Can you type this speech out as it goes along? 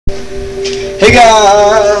Hey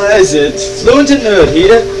guys, it's fluentInnerd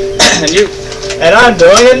here, and I'm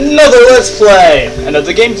doing another Let's Play,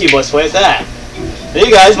 another GameCube Let's Play at that. Now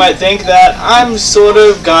you guys might think that I'm sort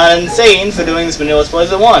of gone insane for doing this many Let's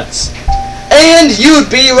Plays at once, and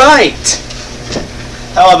you'd be right.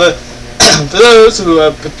 However, for those who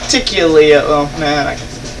are particularly,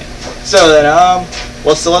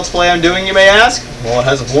 what's the Let's Play I'm doing, you may ask? Well, it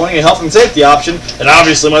has a warning and health and safety option, and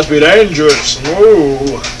obviously must be dangerous.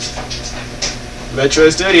 Ooh.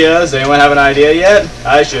 Metroid Studios, anyone have an idea yet?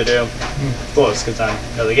 I sure do. Of course, because I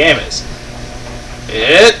know the game is.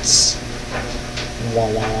 It's...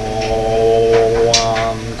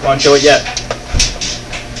 Come on, show it yet.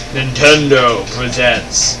 Nintendo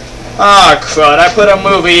presents... Ah, crud, I put a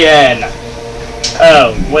movie in!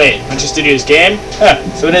 Oh, wait, Metroid Studios game? Huh,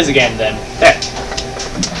 so it is a game then. There.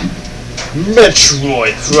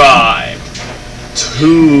 Metroid Prime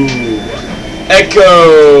 2.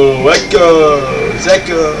 Echoes.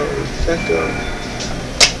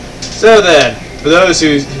 So then, for those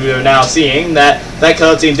who are now seeing that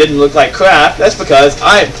cutscene didn't look like crap, that's because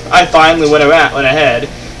I finally went ahead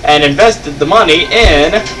and invested the money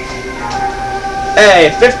in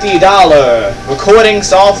a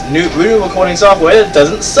 $50 new recording software that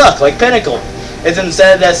doesn't suck like Pinnacle. It's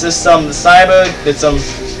instead that's just some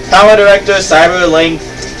Power Director Cyberlink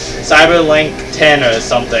 10 or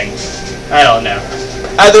something. I don't know.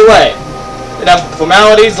 Either way, enough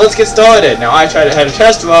formalities, let's get started. Now I tried to have a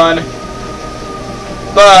test run,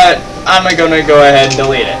 but I'm gonna go ahead and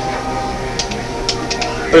delete it.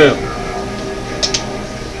 Boom.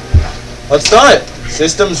 Let's start.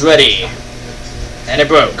 System's ready. And it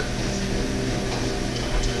broke.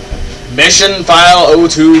 Mission File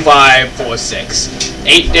 02546.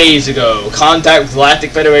 8 days ago, contact with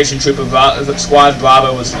Galactic Federation Trooper Squad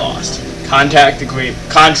Bravo was lost. Contract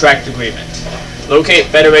agreement. Locate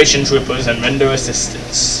Federation troopers and render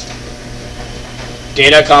assistance.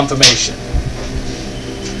 Data confirmation.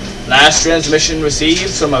 Last transmission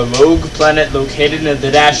received from a rogue planet located in the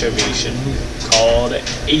Dasher region called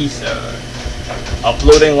Ether.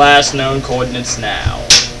 Uploading last known coordinates now.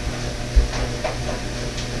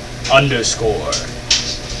 Underscore.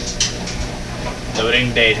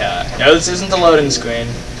 Loading data. No, this isn't a loading screen.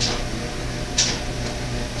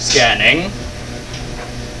 Scanning.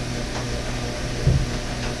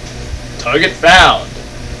 Target found.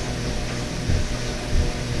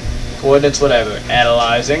 Coordinates whatever.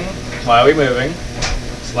 Analyzing. Why are we moving?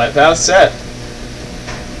 Flight path set.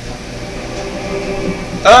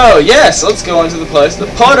 Oh yes, let's go into the place. The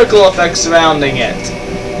particle effects surrounding it.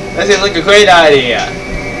 That seems like a great idea.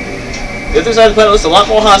 The other side of the planet looks a lot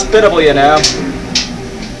more hospitable, you know.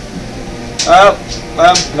 Oh,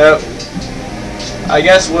 no. I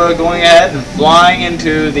guess we're going ahead and flying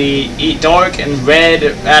into the dark and red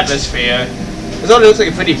atmosphere. This already looks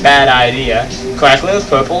like a pretty bad idea. Crackling with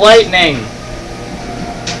purple lightning.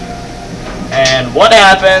 And what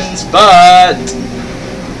happens, but...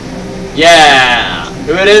 yeah!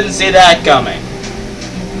 Who didn't see that coming?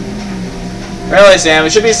 Really, Sam,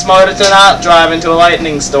 it should be smarter to not drive into a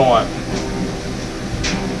lightning storm.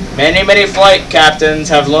 Many flight captains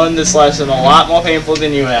have learned this lesson a lot more painful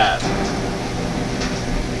than you have.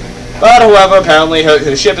 But however, apparently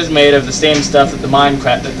her ship is made of the same stuff that the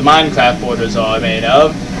Minecraft borders are made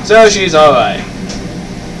of, so she's alright.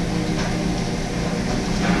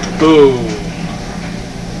 Boom.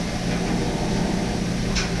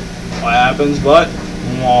 What happens but?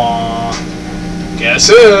 Mwah. Guess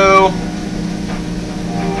who?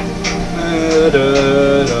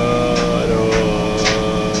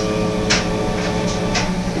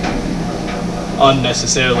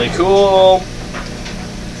 Unnecessarily cool.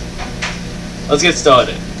 Let's get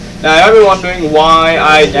started. Now, you might be wondering why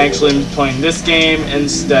I actually am playing this game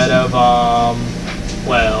instead of,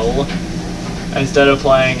 instead of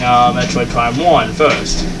playing Metroid Prime 1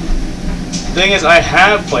 first. The thing is, I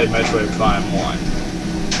have played Metroid Prime 1.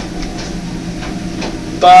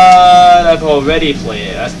 But I've already played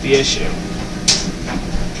it, that's the issue.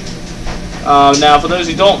 Now, for those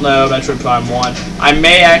who don't know Metroid Prime 1, I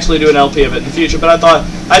may actually do an LP of it in the future, but I thought,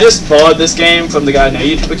 I just borrowed this game from the guy in a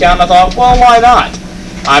YouTube account, and I thought, well, why not?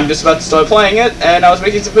 I'm just about to start playing it, and I was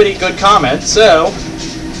making some pretty good comments, so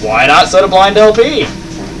why not start a blind LP?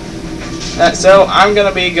 So I'm going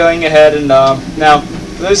to be going ahead and, now,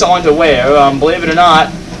 for those who aren't aware, believe it or not,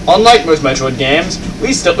 unlike most Metroid games,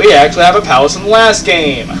 we actually have a palace in the last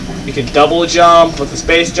game. You can double jump with the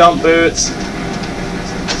space jump boots.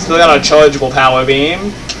 Still got a chargeable power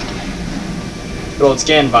beam. Good old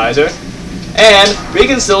scan visor. And we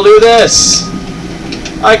can still do this.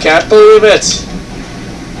 I can't believe it.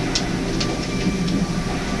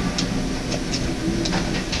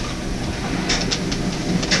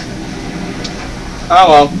 Oh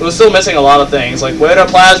well, we're still missing a lot of things. Like, where did a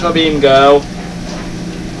plasma beam go?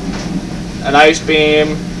 An ice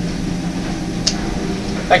beam.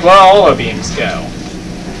 Like, where all our beams go?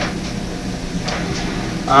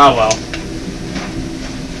 Oh well.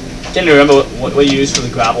 Can't even remember what we used for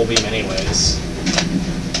the grapple beam anyways.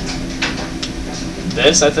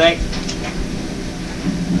 This, I think.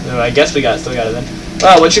 So I guess we still got it then.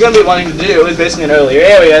 Well, what you're going to be wanting to do is basically in earlier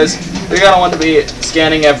areas, you're going to want to be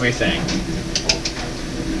scanning everything.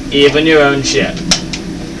 Even your own ship.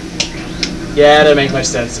 Yeah, that doesn't make much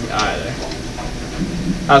sense to me either.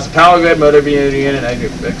 Has the power grid, motor unit,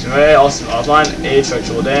 X-ray, also offline, 8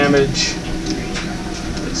 structural damage.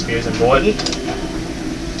 This appears important.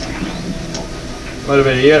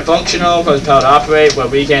 Motivated unit functional, cause power to operate,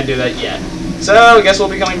 but we can't do that yet. So I guess we'll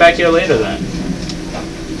be coming back here later then.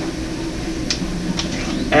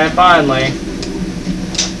 And finally,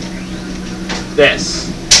 this.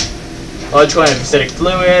 Electrical and acidic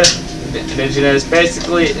fluid. Indigenous,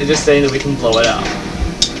 basically, it's just saying that we can blow it up.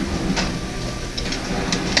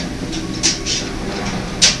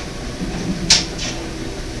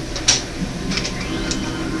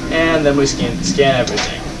 And then we scan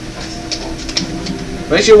everything.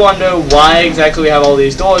 Makes you wonder why exactly we have all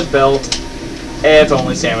these doors built if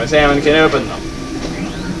only Salmon can open them.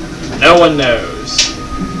 No one knows.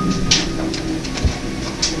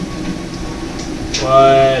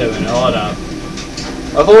 Wait a minute, hold up.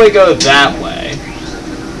 Before we go that way,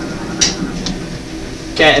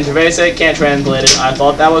 can't interface it, can't translate it. I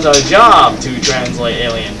thought that was our job to translate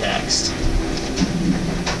alien text.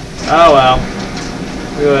 Oh well.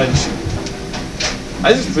 Good.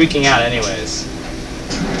 I was just freaking out anyways.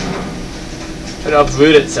 It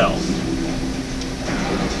uproot itself.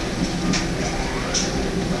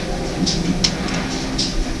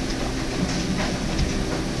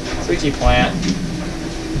 Freaky plant.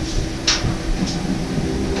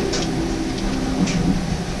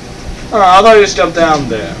 Oh, I thought you just jumped down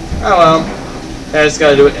there. Oh well. I just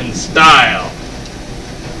gotta do it in style.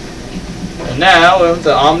 And now we're with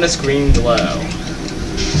the ominous green glow.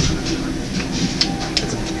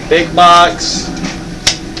 It's a big box.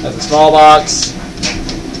 That's a small box.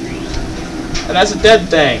 And that's a dead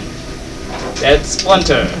thing. Dead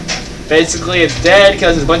splinter. Basically it's dead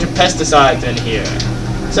because there's a bunch of pesticides in here.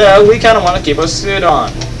 So we kind of want to keep our suit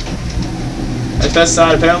on. That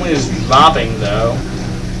pesticide apparently is dropping though.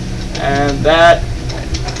 And that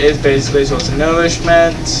is basically source of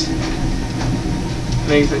nourishment.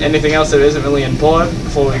 Anything else that isn't really important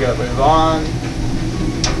before we go move on.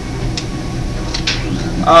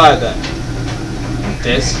 Alright then.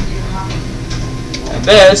 This. And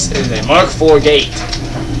this is a Mark IV gate.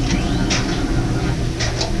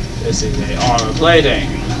 This is a armor plating.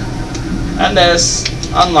 And this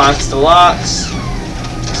unlocks the locks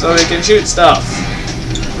so we can shoot stuff.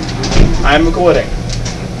 I'm recording.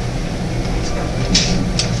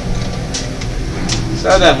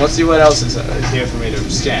 So then, let's see what else is here for me to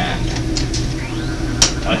scan.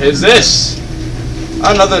 What is this?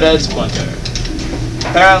 Another dead splinter.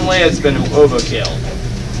 Apparently it's been overkill.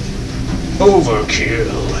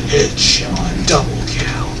 Overkill, headshot, double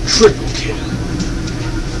kill, triple kill.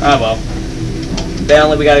 Ah well.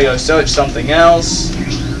 Apparently we gotta go search something else.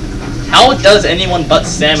 How does anyone but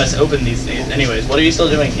Samus open these things? Anyways, what are you still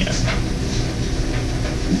doing here?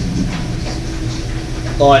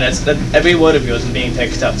 Oh, and that every word of yours is being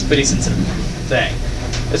picked up. It's a pretty sensitive thing.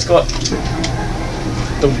 Let's go up.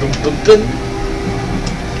 Dum, dum, dum, dum.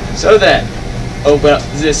 So then, open up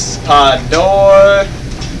this pod door.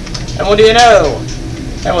 And what do you know?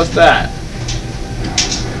 And what's that?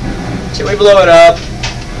 Can we blow it up?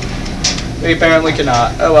 We apparently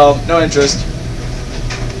cannot. Oh well, no interest.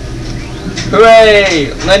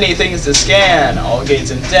 Hooray! Many things to scan. All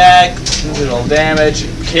gates intact. Little damage.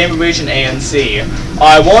 Camera region A and C.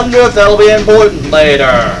 I wonder if that'll be important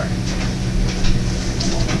later.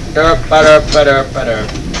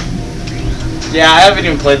 Yeah, I haven't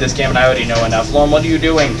even played this game and I already know enough. Lorne, what are you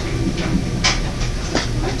doing?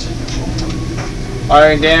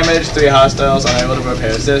 Firing damage, 3 hostiles, unable to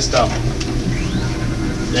repair system.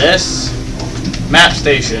 This map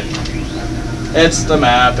station. It's the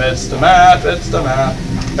map, it's the map, it's the map.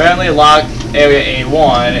 Apparently locked area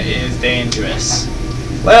A1 is dangerous.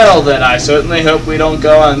 Well then, I certainly hope we don't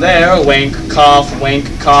go on there. Wink, cough,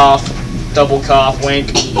 double cough,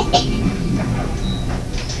 wink.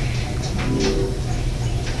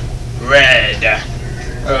 Red.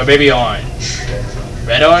 Or maybe orange.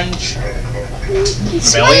 Red, orange?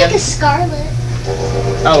 It's more like a scarlet.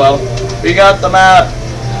 Oh well. We got the map.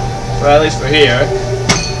 Or at least for here.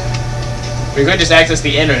 We could just access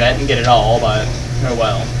the internet and get it all, but oh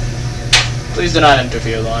well. Please do not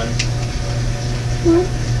interfere, Lauren. What?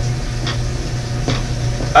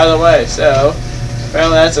 By the way, so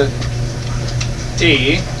apparently that's a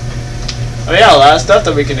T. Oh yeah, a lot of stuff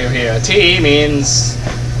that we can do here. T means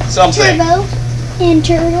something. Turbo and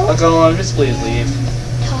turtle. Okay, Lauren, just please leave.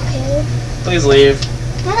 Taco. Please leave.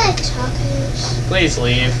 I like tacos. Please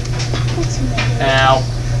leave. That's amazing. Ow.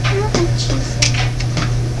 I don't like cheese.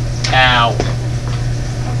 Ow.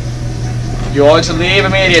 You are to leave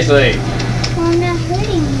immediately. Well, I'm not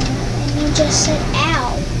hurting you, and you just said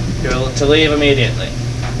ow. You're to leave immediately.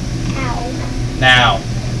 Ow. Now.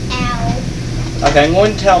 Ow. Okay, I'm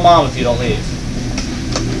going to tell Mom if you don't leave.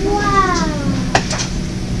 Wow.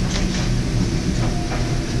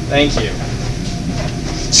 Thank you.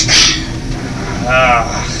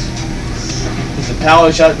 Ah. There's a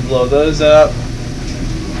power shot to blow those up.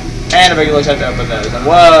 And a regular shot to open those. And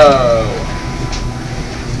whoa!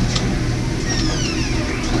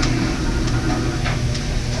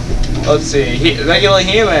 Let's see. Regular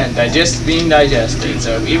human being digested.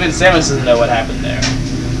 So even Samus doesn't know what happened there.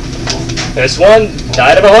 This one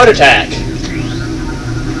died of a heart attack.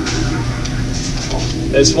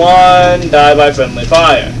 This one died by friendly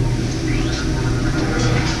fire.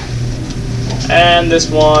 And this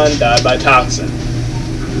one died by toxin.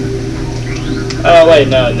 Oh wait,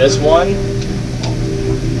 no, this one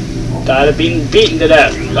died of being beaten to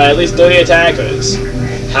death by at least 30 attackers.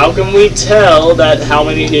 How can we tell that how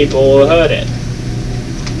many people heard it?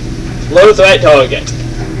 Low threat target.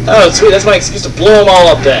 Oh sweet, that's my excuse to blow them all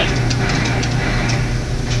up then.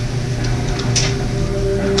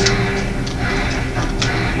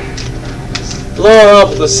 Blow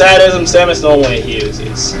up the sadism Samus normally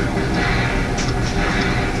uses.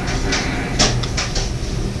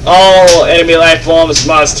 All enemy life forms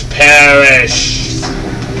must perish.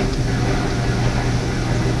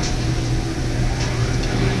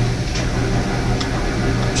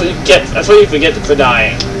 That's what you forget for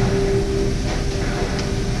dying.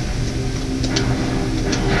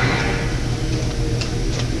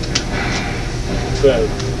 Good.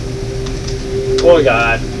 Poor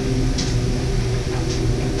God.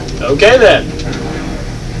 Okay then.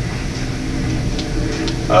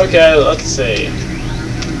 Okay, let's see.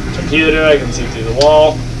 Computer, I can see through the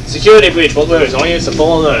wall. Security breach, both ways, only use the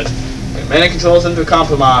full alert. Many control center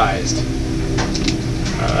compromised.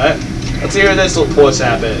 Alright. Let's see who this little poor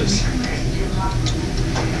sap is.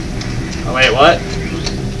 Oh wait, what?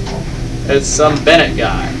 It's some Bennett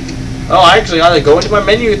guy. Oh, actually, I had to go into my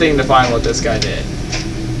menu thing to find what this guy did.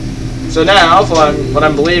 So now, for what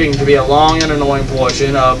I'm believing to be a long and annoying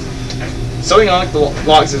portion of something like the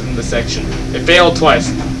lock system in this section. It failed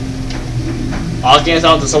twice. I can't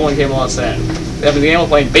tell until someone came along and said, "We have the game of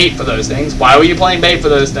playing bait for those things. Why were you playing bait for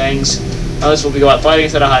those things? Unless we'll be going out fighting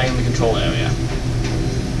instead of hiding in the control area."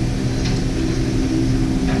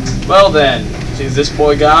 Well then, since this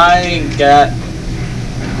poor guy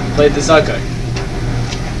played the sucker.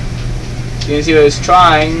 You can see I was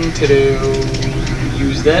trying to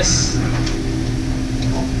use this,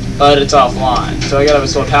 but it's offline. So I gotta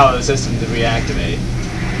restore power to the system to reactivate.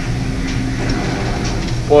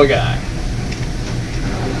 Poor guy.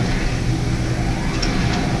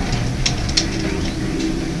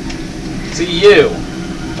 See you.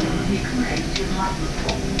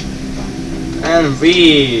 And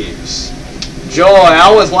Reeves. Joy, I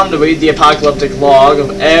always wanted to read the apocalyptic log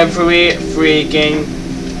of every freaking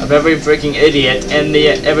idiot and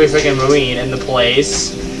every freaking marine in the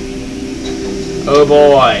place. Oh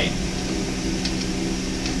boy.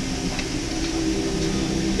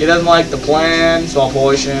 He doesn't like the plan, small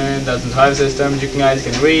portion, doesn't have systems. You guys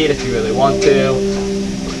can read if you really want to.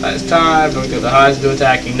 Last time, don't get the highs to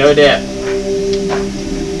attacking, no dip.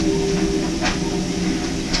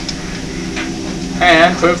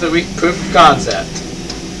 And proof of concept.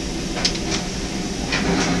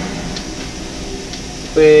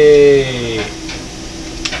 Wait.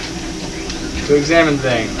 To examine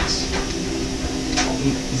things.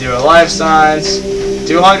 0 life signs.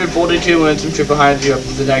 242 wounds from triple behind you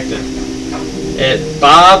detected. It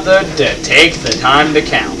bothered to take the time to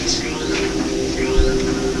count.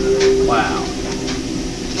 Wow.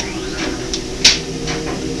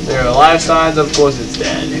 0 life signs, of course it's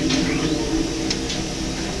dead.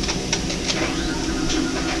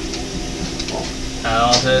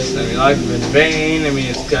 Analysis, I mean, life has been vain, I mean,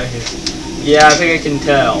 it's got his... Yeah, I think I can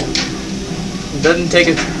tell. It doesn't take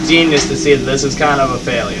a genius to see that this is kind of a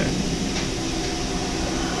failure.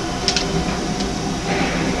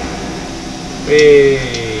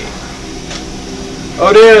 Wait.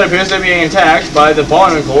 Oh dear, it appears they're being attacked by the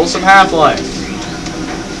barnacles from Half-Life.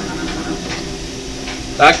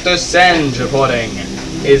 Dr. Senge reporting.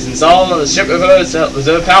 is installed on the ship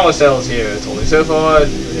reserve power cells here. It's only so far. We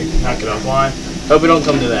can hack it offline. Hope we don't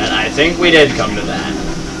come to that. I think we did come to that.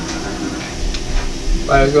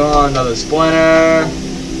 Right, let's go on. Another splinter.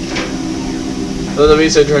 Further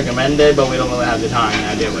research recommended, but we don't really have the time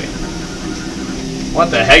now, do we? What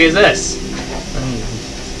the heck is this?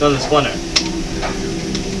 Another splinter.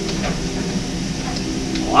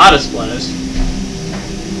 A lot of splinters.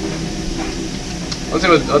 Let's see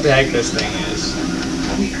what the heck this thing is.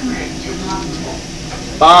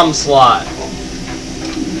 Bomb slot.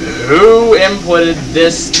 Who inputted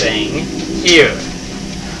this thing here?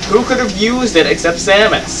 Who could have used it except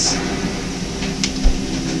Samus?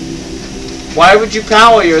 Why would you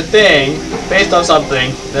power your thing based on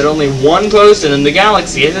something that only one person in the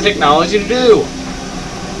galaxy has the technology to do?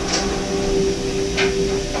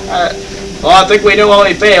 Well, I think we know why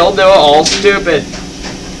we failed. They were all stupid.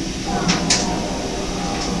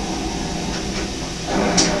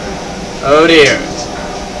 Oh dear.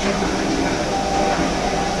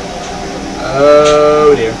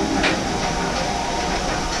 Oh dear.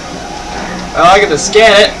 Well, I get to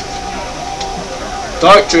scan it.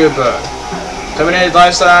 Dark Trooper. Terminated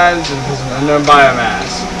life signs and unknown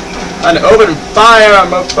biomass. And open fire on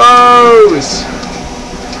my foes!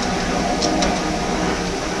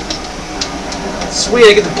 Sweet,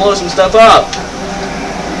 I get to blow some stuff up.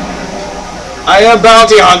 I am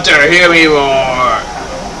Bounty Hunter, hear me roar.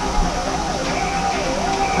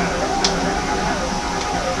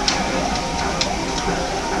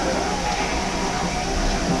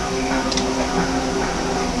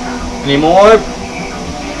 Any more?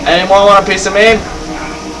 Anyone want a piece of me?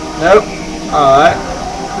 Nope. Alright.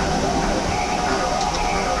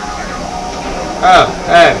 Oh,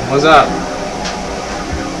 hey, what's up?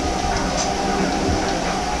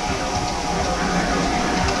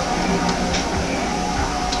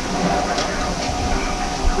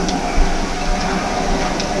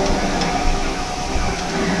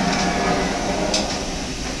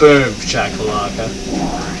 Boom, shakalaka.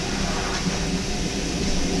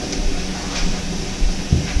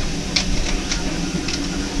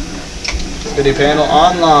 Video panel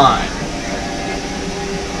online.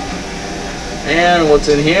 And what's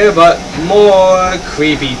in here but more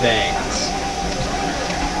creepy things.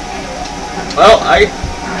 Well,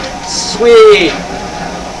 sweet!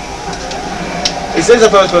 This is a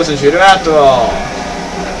first-person shooter after all.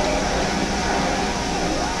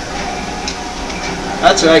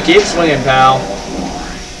 That's right, keep swinging, pal.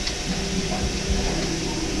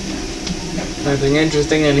 Anything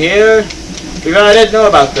interesting in here? Because I didn't know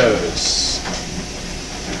about those.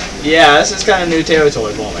 Yeah, this is kind of new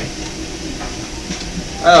territory for me.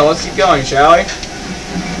 Oh, let's keep going, shall we?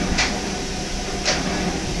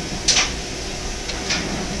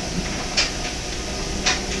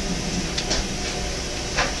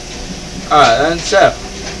 Alright, then, so.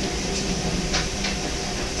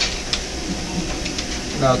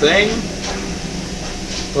 Nothing.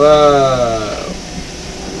 Whoa.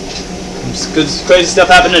 Some good, crazy stuff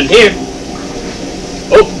happening here.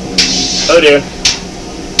 Oh dear.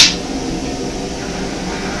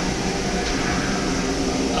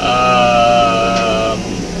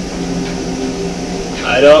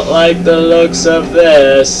 I don't like the looks of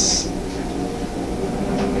this.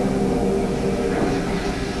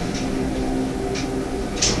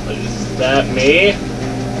 Is that me?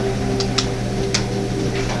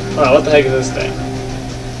 Oh, what the heck is this thing?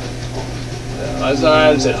 Last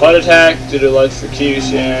time said heart attack due to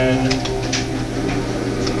electrocution.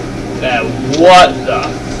 Now, what the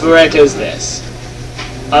frick is this?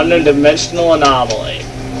 Unknown dimensional anomaly.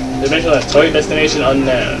 Dimensional target destination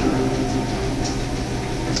unknown.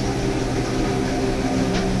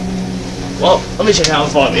 Well, let me check how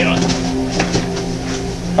far we are.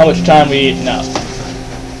 How much time we eaten up?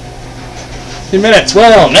 2 minutes.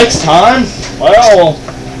 Well, next time, well,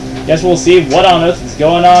 guess we'll see what on earth is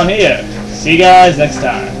going on here. See you guys next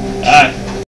time. Bye.